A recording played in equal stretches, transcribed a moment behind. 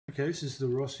Okay, this is the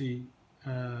Rossi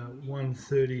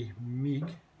 130 Mig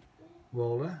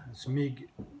welder. It's Mig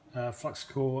flux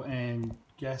core and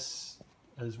gas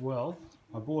as well.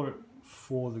 I bought it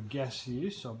for the gas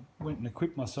use. I went and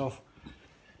equipped myself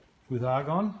with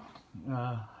Argon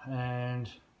and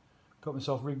got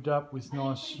myself rigged up with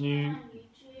nice new.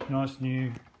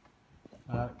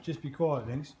 Just be quiet,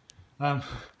 thanks.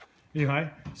 Anyway,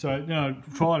 so I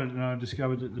tried it and I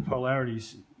discovered that the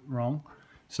polarity's wrong.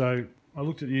 So I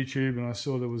looked at YouTube and I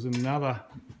saw there was another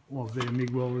of their MIG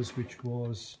welders which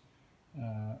was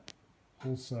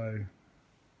also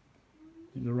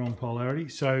the wrong polarity.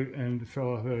 So, and the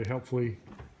fellow very helpfully,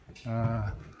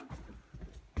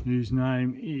 whose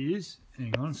name is,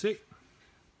 hang on a sec,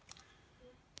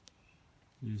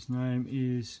 his name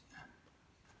is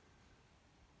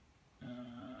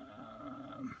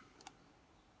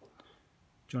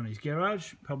Johnny's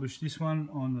Garage, published this one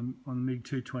on the MIG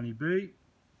 220B.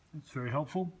 It's very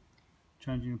helpful,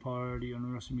 changing the polarity on the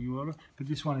Rossi Mig welder. But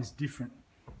this one is different,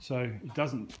 so it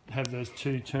doesn't have those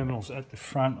two terminals at the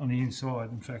front on the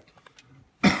inside. In fact,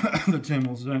 the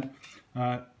terminals don't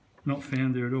not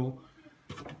found there at all.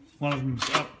 One of them's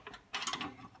up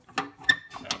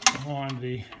behind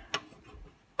the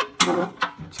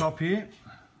top here.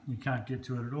 You can't get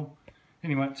to it at all.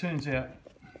 Anyway, it turns out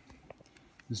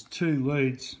there's two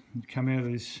leads that come out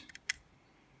of this.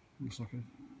 Looks like an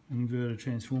inverter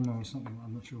transformer or something.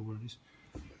 I'm not sure what it is.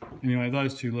 Anyway,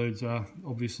 those two leads are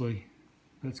obviously,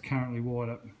 that's currently wired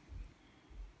up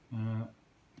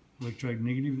electrode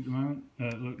negative at the moment,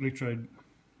 electrode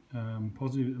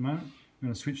positive at the moment. I'm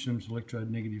going to switch them to electrode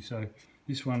negative. So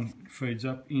this one feeds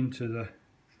up into the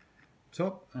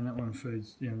top and that one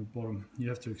feeds down the bottom. You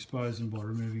have to expose them by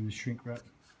removing the shrink wrap.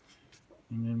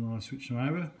 And then when I switch them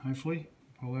over, hopefully,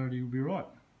 polarity will be right.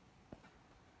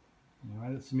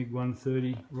 Anyway, that's the MIG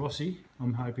 130 Rossi.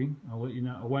 I'm hoping. I'll let you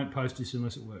know. I won't post this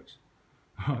unless it works.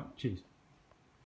 Alright, cheers.